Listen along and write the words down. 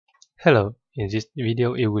Hello, in this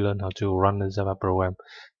video you will learn how to run a Java program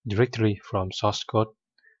directly from source code.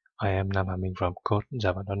 I am Nam Haming from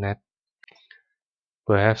codejava.net.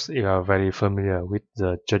 Perhaps you are very familiar with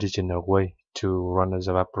the traditional way to run a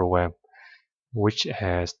Java program, which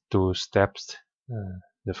has two steps.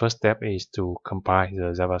 The first step is to compile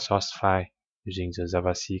the Java source file using the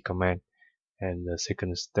javac command, and the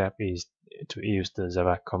second step is to use the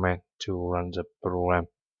Java command to run the program.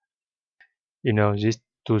 This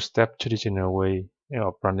two-step traditional way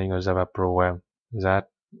of running a Java program that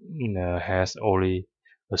has only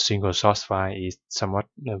a single source file is somewhat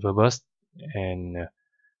verbose and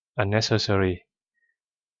unnecessary.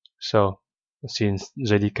 So, since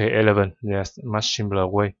JDK 11, there's a much simpler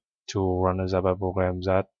way to run a Java program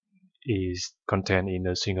that is contained in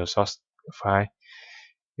a single source file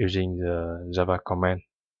using the Java command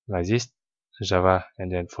like this, Java,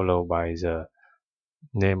 and then followed by the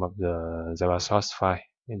name of the Java source file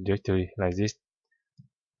directory like this.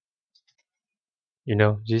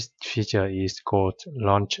 This feature is called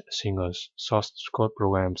Launch Single Source Code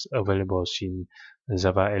Programs available in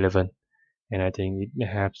Java 11, and I think it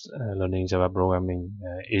helps learning Java programming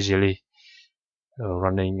easily.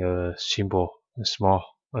 Running a simple, small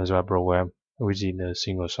Java program within a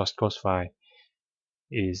single source code file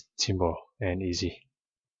is simple and easy.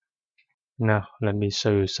 Now, let me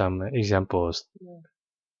show you some examples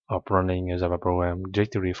of running a Java program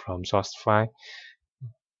directly from source file.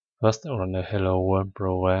 First, run a hello world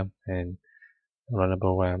program and run a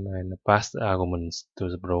program and pass the arguments to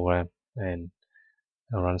the program and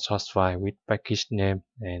run source file with package name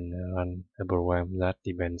and run a program that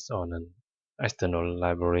depends on an external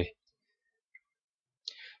library.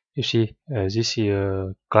 You see, this is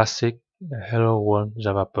a classic hello world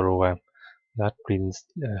Java program that prints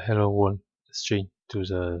hello world string to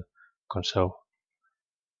the console.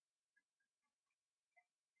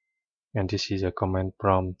 And this is a command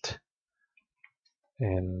prompt,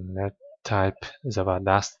 and let's type Java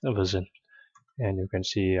dash version, and you can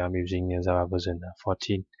see I'm using Java version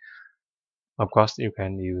 14. Of course, you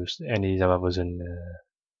can use any Java version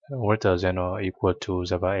greater than or equal to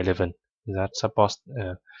Java 11 that supports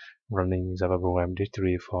running Java program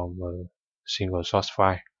directory from a single source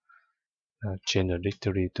file. Change the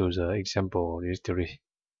directory to the example directory.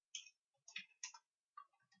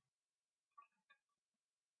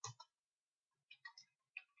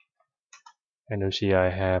 And you see I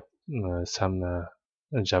have some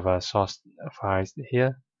Java source files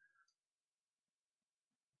here.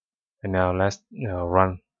 And now let's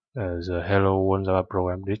run the hello world Java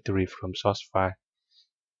program directory from source file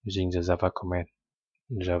using the Java command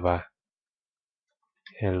java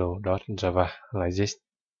hello.java like this.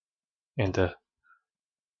 Enter.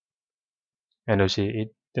 And you see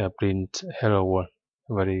it print hello world.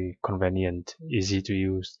 Very convenient, easy to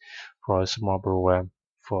use for a small program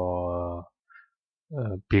for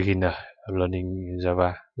beginner learning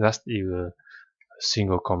Java. Just use a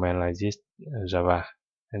single command like this, Java,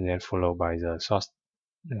 and then followed by the source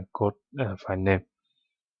code file name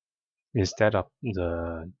instead of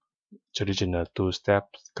the traditional two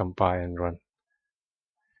steps compile and run.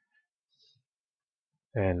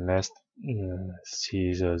 And let's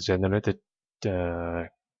see the generated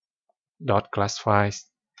dot class files,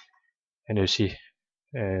 and you see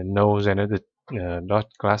no generated dot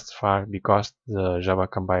class file because the Java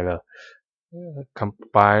compiler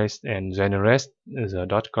compiles and generates the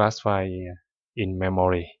dot class file in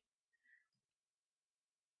memory.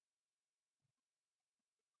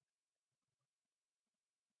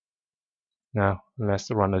 Now let's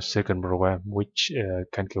run a second program which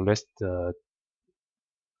calculates the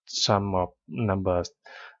sum of numbers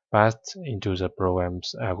passed into the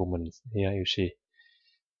program's arguments. Here you see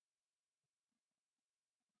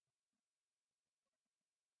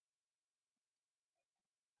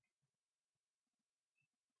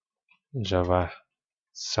Java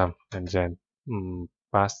sum and then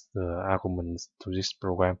pass the arguments to this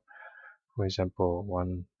program. For example,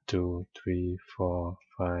 1, 2, 3, 4,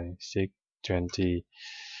 5, 6, 20,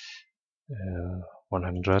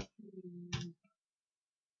 100.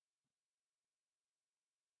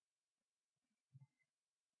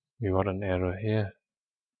 We got an error here.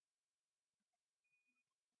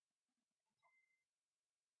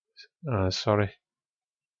 Sorry.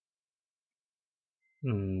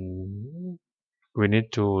 We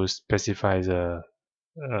need to specify the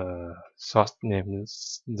source name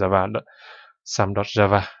Java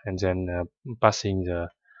sum.java and then passing the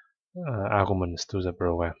arguments to the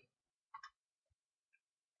program,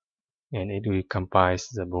 and it will compile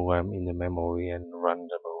the program in the memory and run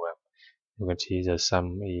the program. You can see the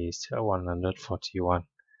sum is 141.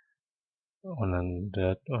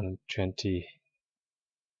 100, 120,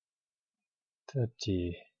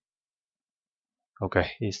 30.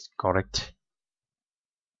 Okay, it's correct.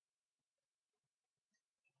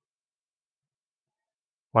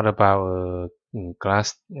 What about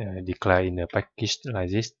class declare in a package like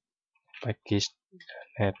this? Package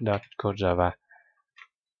head.codejava.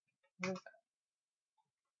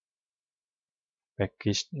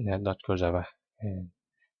 Package head.codejava. And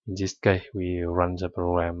in this case, we run the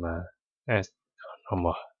program as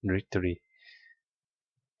normal directory.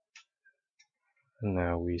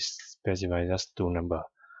 Now we specify just two number,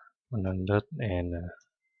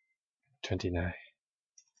 129.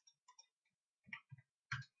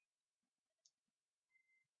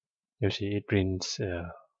 You see it prints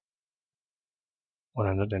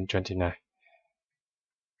 129.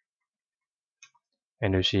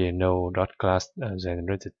 And you see no dot class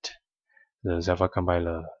generated. The Java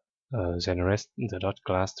compiler generates the dot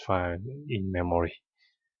class file in memory.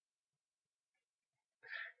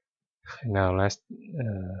 Now let's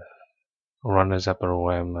run a Java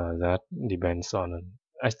program that depends on an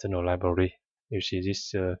external library. You see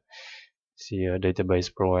this see a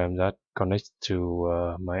database program that connects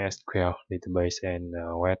to MySQL database and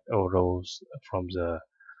read all rows from the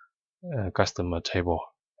customer table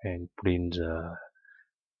and print the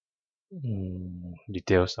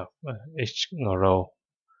details of each row.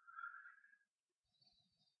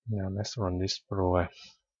 Now let's run this program.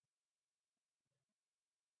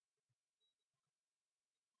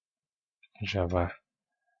 Java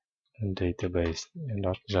database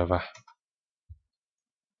 .java,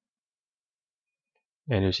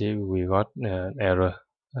 and you see we got error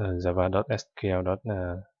java.sql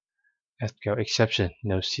exception,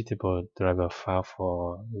 no suitable driver file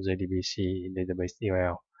for JDBC database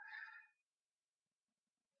URL,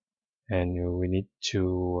 and we need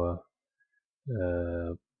to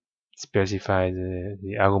specify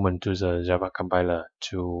the argument to the Java compiler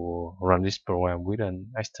to run this program with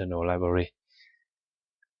an external library.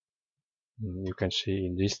 You can see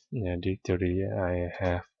in this directory I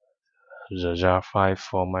have the jar file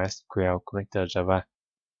for MySQL connector Java,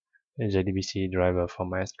 JDBC driver for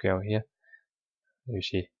MySQL here. You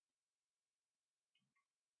see,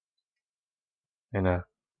 and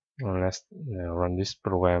let's run this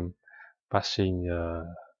program passing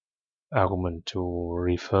argument to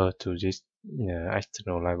refer to this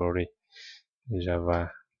external library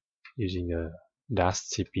Java using a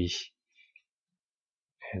 -cp,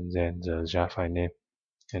 and then the jar file name,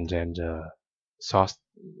 and then the source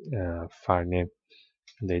file name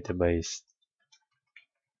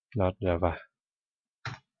database.java,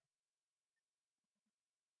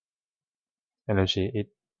 and you see it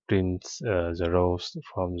prints the rows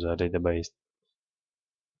from the database.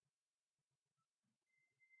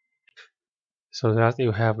 So that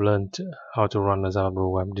you have learned how to run a Java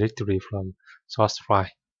program directly from source file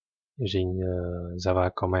using Java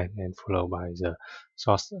command and followed by the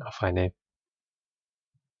source file name.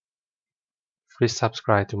 Please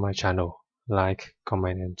subscribe to my channel, like,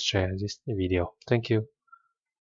 comment and share this video. Thank you.